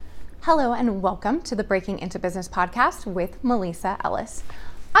Hello and welcome to the Breaking Into Business podcast with Melissa Ellis.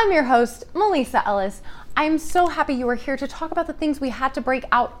 I'm your host, Melissa Ellis. I'm so happy you are here to talk about the things we had to break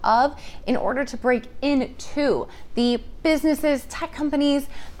out of in order to break into the businesses, tech companies,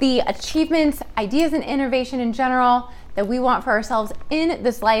 the achievements, ideas, and innovation in general that we want for ourselves in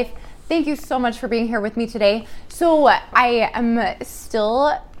this life. Thank you so much for being here with me today. So I am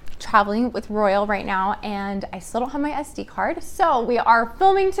still traveling with Royal right now and I still don't have my SD card. So we are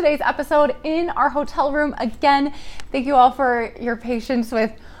filming today's episode in our hotel room again. Thank you all for your patience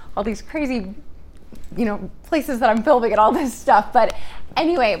with all these crazy, places that I'm filming and all this stuff. But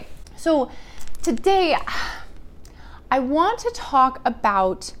anyway, so today I want to talk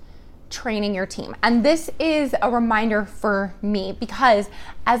about training your team. And this is a reminder for me because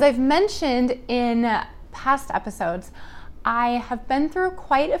as I've mentioned in past episodes, I have been through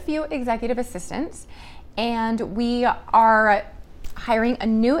quite a few executive assistants and we are hiring a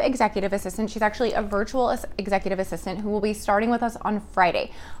new executive assistant. She's actually a virtual executive assistant who will be starting with us on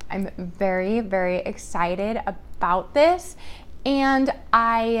Friday. I'm very, very excited about this. And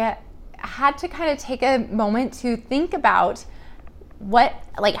I had to kind of take a moment to think about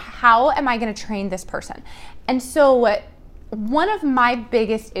how am I going to train this person? And so one of my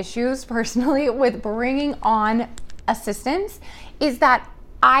biggest issues personally with bringing on assistants is that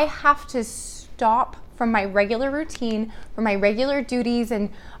I have to stop from my regular routine, from my regular duties and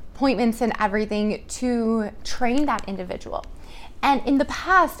appointments and everything to train that individual. And in the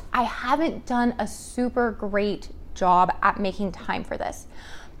past, I haven't done a super great job at making time for this.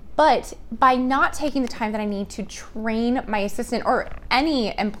 But by not taking the time that I need to train my assistant or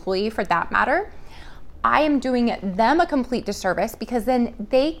any employee for that matter, I am doing them a complete disservice because then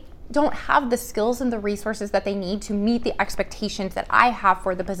they don't have the skills and the resources that they need to meet the expectations that I have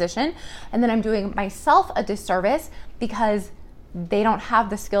for the position. And then I'm doing myself a disservice because they don't have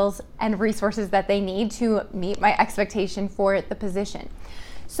the skills and resources that they need to meet my expectation for the position.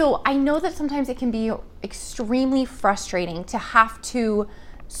 So I know that sometimes it can be extremely frustrating to have to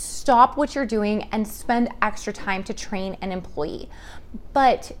stop what you're doing and spend extra time to train an employee.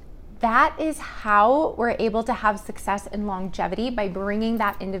 But that is how we're able to have success and longevity, by bringing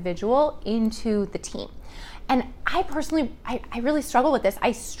that individual into the team. And I personally, I really struggle with this.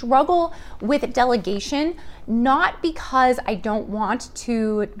 I struggle with delegation, not because I don't want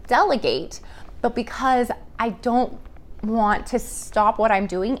to delegate, but because I don't want to stop what I'm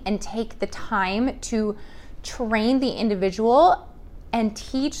doing and take the time to train the individual and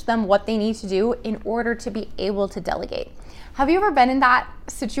teach them what they need to do in order to be able to delegate. Have you ever been in that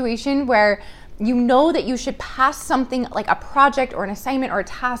situation where you know that you should pass something like a project or an assignment or a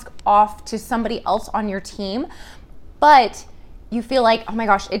task off to somebody else on your team, but you feel like, oh my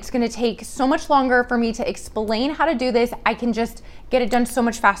gosh, it's gonna take so much longer for me to explain how to do this. I can just get it done so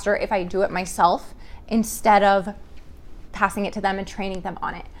much faster if I do it myself instead of passing it to them and training them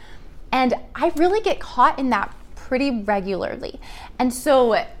on it. And I really get caught in that pretty regularly. And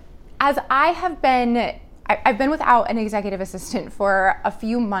so as I've been without an executive assistant for a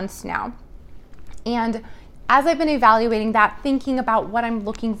few months now. And as I've been evaluating that, thinking about what I'm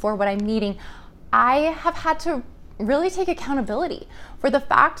looking for, what I'm needing, I have had to really take accountability for the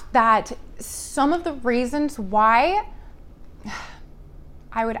fact that some of the reasons why,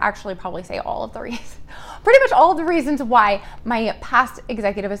 I would actually probably say all of the reasons, pretty much all of the reasons why my past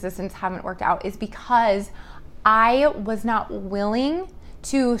executive assistants haven't worked out is because I was not willing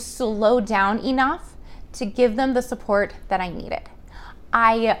to slow down enough to give them the support that I needed.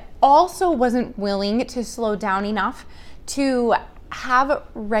 I also wasn't willing to slow down enough to have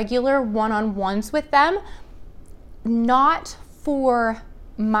regular one-on-ones with them, not for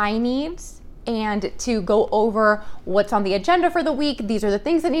my needs and to go over what's on the agenda for the week. These are the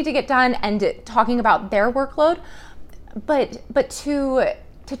things that need to get done and talking about their workload, but to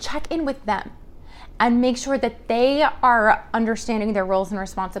check in with them and make sure that they are understanding their roles and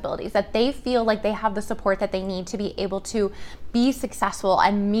responsibilities, that they feel like they have the support that they need to be able to be successful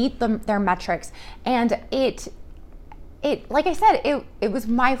and meet their metrics. And it like I said, it was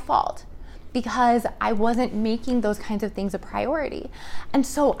my fault because I wasn't making those kinds of things a priority. And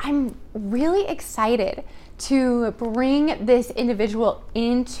so I'm really excited to bring this individual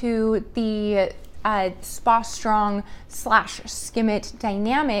into the Spa Strong / Skimmit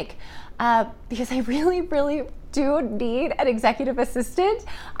dynamic, because I really, really do need an executive assistant.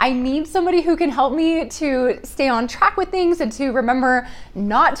 I need somebody who can help me to stay on track with things and to remember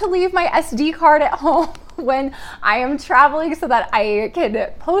not to leave my SD card at home when I am traveling so that I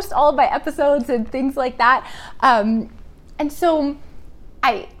can post all of my episodes and things like that. And so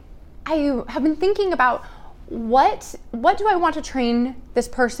I have been thinking about what do I want to train this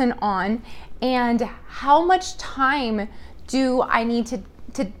person on, and how much time do I need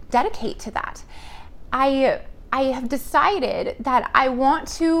to dedicate to that? I have decided that I want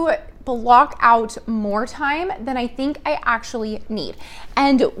to block out more time than I think I actually need.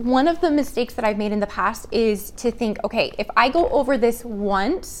 And one of the mistakes that I've made in the past is to think, okay, if I go over this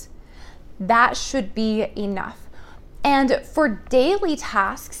once, that should be enough. And for daily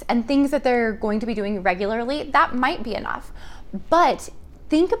tasks and things that they're going to be doing regularly, that might be enough. But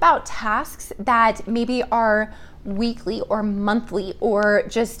think about tasks that maybe are weekly or monthly or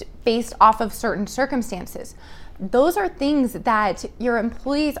just based off of certain circumstances. Those are things that your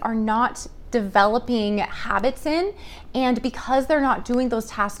employees are not developing habits in, and because they're not doing those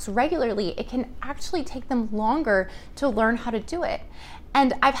tasks regularly, it can actually take them longer to learn how to do it.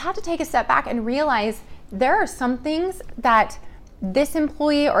 And I've had to take a step back and realize there are some things that this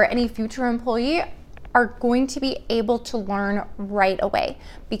employee or any future employee are going to be able to learn right away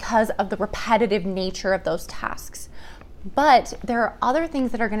because of the repetitive nature of those tasks. But there are other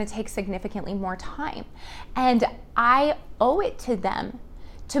things that are going to take significantly more time. And I owe it to them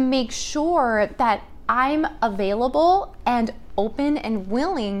to make sure that I'm available and open and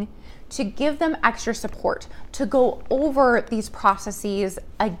willing to give them extra support, to go over these processes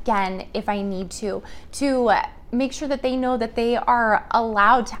again if I need to make sure that they know that they are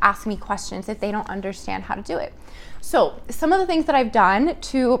allowed to ask me questions if they don't understand how to do it. So some of the things that I've done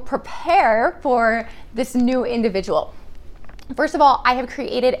to prepare for this new individual. First of all, I have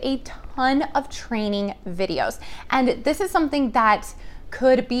created a ton of training videos, and this is something that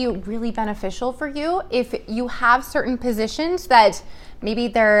could be really beneficial for you if you have certain positions that maybe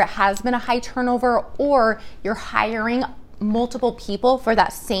there has been a high turnover, or you're hiring multiple people for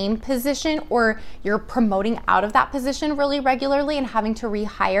that same position, or you're promoting out of that position really regularly and having to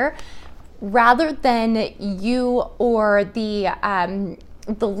rehire. Rather than you or the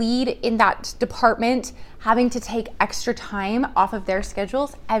lead in that department having to take extra time off of their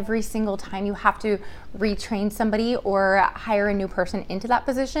schedules every single time you have to retrain somebody or hire a new person into that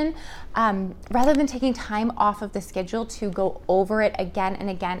position, rather than taking time off of the schedule to go over it again and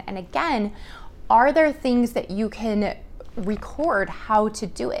again and again, are there things that you can record how to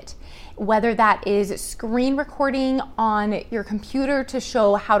do it? Whether that is screen recording on your computer to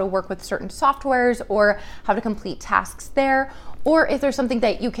show how to work with certain softwares or how to complete tasks there, or is there something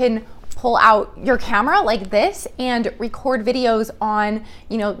that you can pull out your camera like this and record videos on,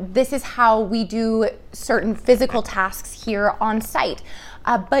 this is how we do certain physical tasks here on site.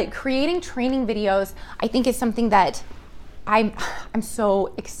 But creating training videos, I think, is something that I'm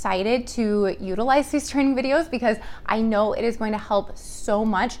so excited to utilize these training videos because I know it is going to help so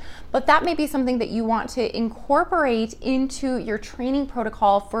much. But that may be something that you want to incorporate into your training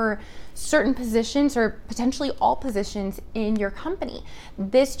protocol for certain positions or potentially all positions in your company.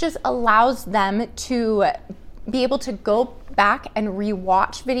 This just allows them to be able to go back and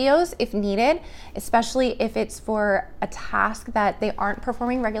rewatch videos if needed, especially if it's for a task that they aren't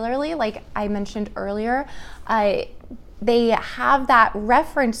performing regularly. Like I mentioned earlier, they have that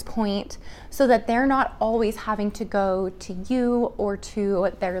reference point so that they're not always having to go to you or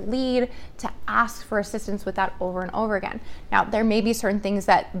to their lead to ask for assistance with that over and over again. Now, there may be certain things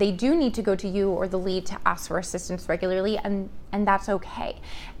that they do need to go to you or the lead to ask for assistance regularly, and that's okay.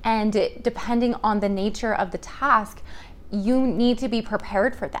 And depending on the nature of the task, you need to be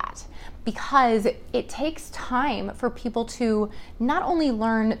prepared for that, because it takes time for people to not only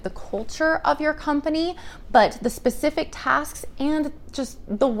learn the culture of your company, but the specific tasks and just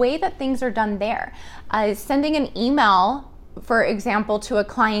the way that things are done there. Sending an email, for example, to a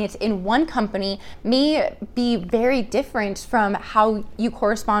client in one company may be very different from how you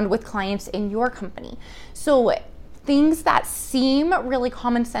correspond with clients in your company. So things that seem really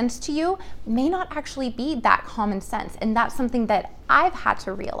common sense to you may not actually be that common sense. And that's something that I've had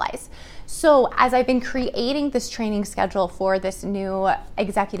to realize. So as I've been creating this training schedule for this new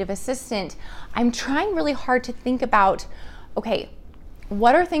executive assistant, I'm trying really hard to think about, okay,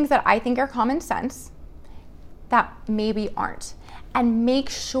 what are things that I think are common sense that maybe aren't? And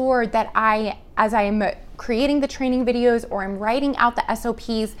make sure that as I'm creating the training videos or I'm writing out the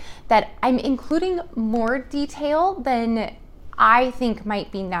SOPs, that I'm including more detail than I think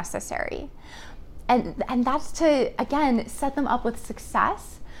might be necessary. And that's to, again, set them up with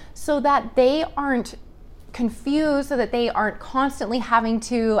success so that they aren't confused, so that they aren't constantly having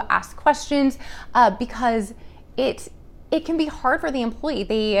to ask questions, because it can be hard for the employee.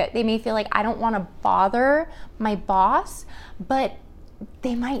 They may feel like, I don't want to bother my boss, but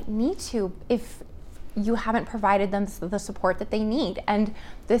they might need to if you haven't provided them the support that they need. And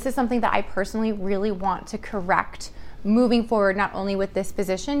this is something that I personally really want to correct moving forward, not only with this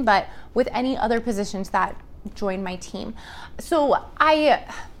position, but with any other positions that join my team. So I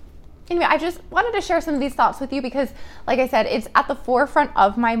just wanted to share some of these thoughts with you because, like I said, it's at the forefront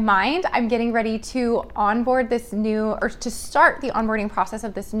of my mind. I'm getting ready to onboard to start the onboarding process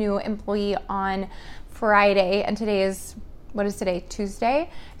of this new employee on Friday. And what is today? Tuesday.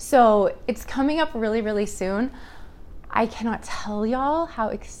 So it's coming up really, really soon. I cannot tell y'all how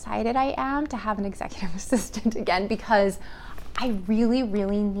excited I am to have an executive assistant again, because I really,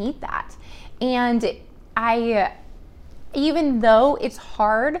 really need that. And even though it's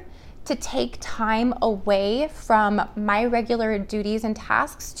hard to take time away from my regular duties and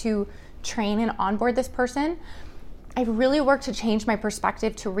tasks to train and onboard this person, I've really worked to change my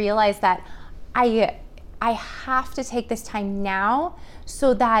perspective to realize that I have to take this time now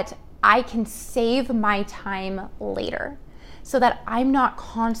so that I can save my time later, so that I'm not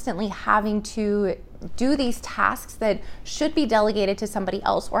constantly having to do these tasks that should be delegated to somebody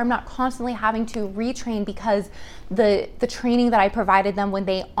else, or I'm not constantly having to retrain because the training that I provided them when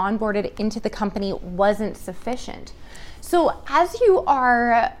they onboarded into the company wasn't sufficient. So as you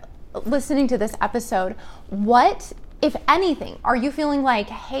are listening to this episode, what, if anything, are you feeling like,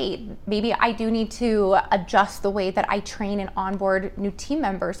 hey, maybe I do need to adjust the way that I train and onboard new team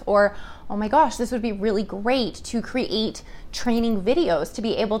members? Or, oh my gosh, this would be really great to create training videos to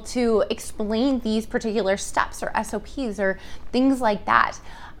be able to explain these particular steps or SOPs or things like that.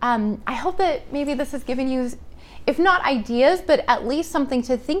 I hope that maybe this has given you, if not ideas, but at least something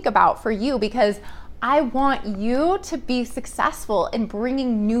to think about for you, because I want you to be successful in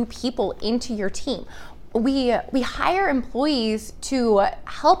bringing new people into your team. We hire employees to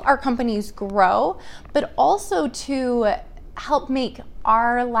help our companies grow, but also to help make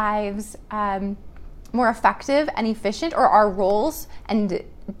our lives more effective and efficient, or our roles and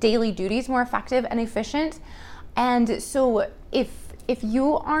daily duties more effective and efficient. And so if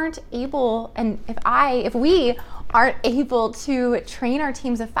you aren't able, and if we aren't able to train our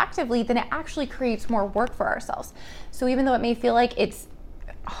teams effectively, then it actually creates more work for ourselves. So even though it may feel like it's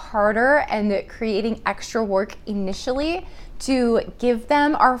harder and creating extra work initially to give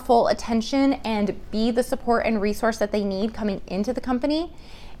them our full attention and be the support and resource that they need coming into the company,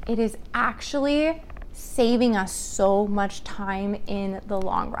 it is actually saving us so much time in the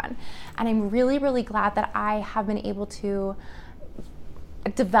long run. And I'm really, really glad that I have been able to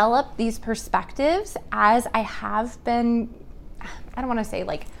develop these perspectives as I have been, I don't want to say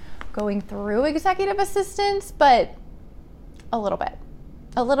like going through executive assistance, but a little bit.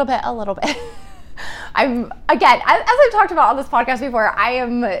 I'm, again, as I've talked about on this podcast before, I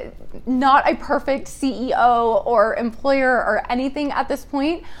am not a perfect CEO or employer or anything at this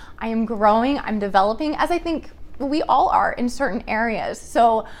point. I am growing, I'm developing, as I think we all are in certain areas.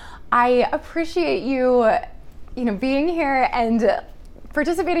 So I appreciate you being here and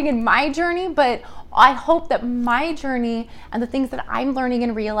participating in my journey, but I hope that my journey and the things that I'm learning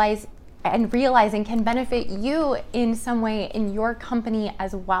and realizing can benefit you in some way in your company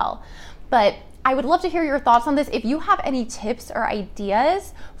as well. But I would love to hear your thoughts on this. If you have any tips or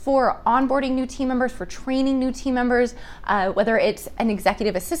ideas for onboarding new team members, for training new team members, whether it's an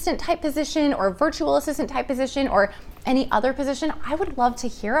executive assistant type position or virtual assistant type position or any other position, I would love to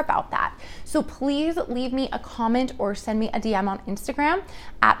hear about that. So please leave me a comment or send me a DM on Instagram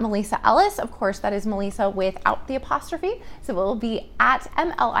at Melissa Ellis. Of course, that is Melissa without the apostrophe. So it will be at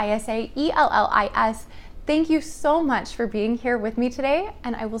MLISAELLIS. Thank you so much for being here with me today,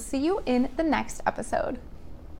 and I will see you in the next episode.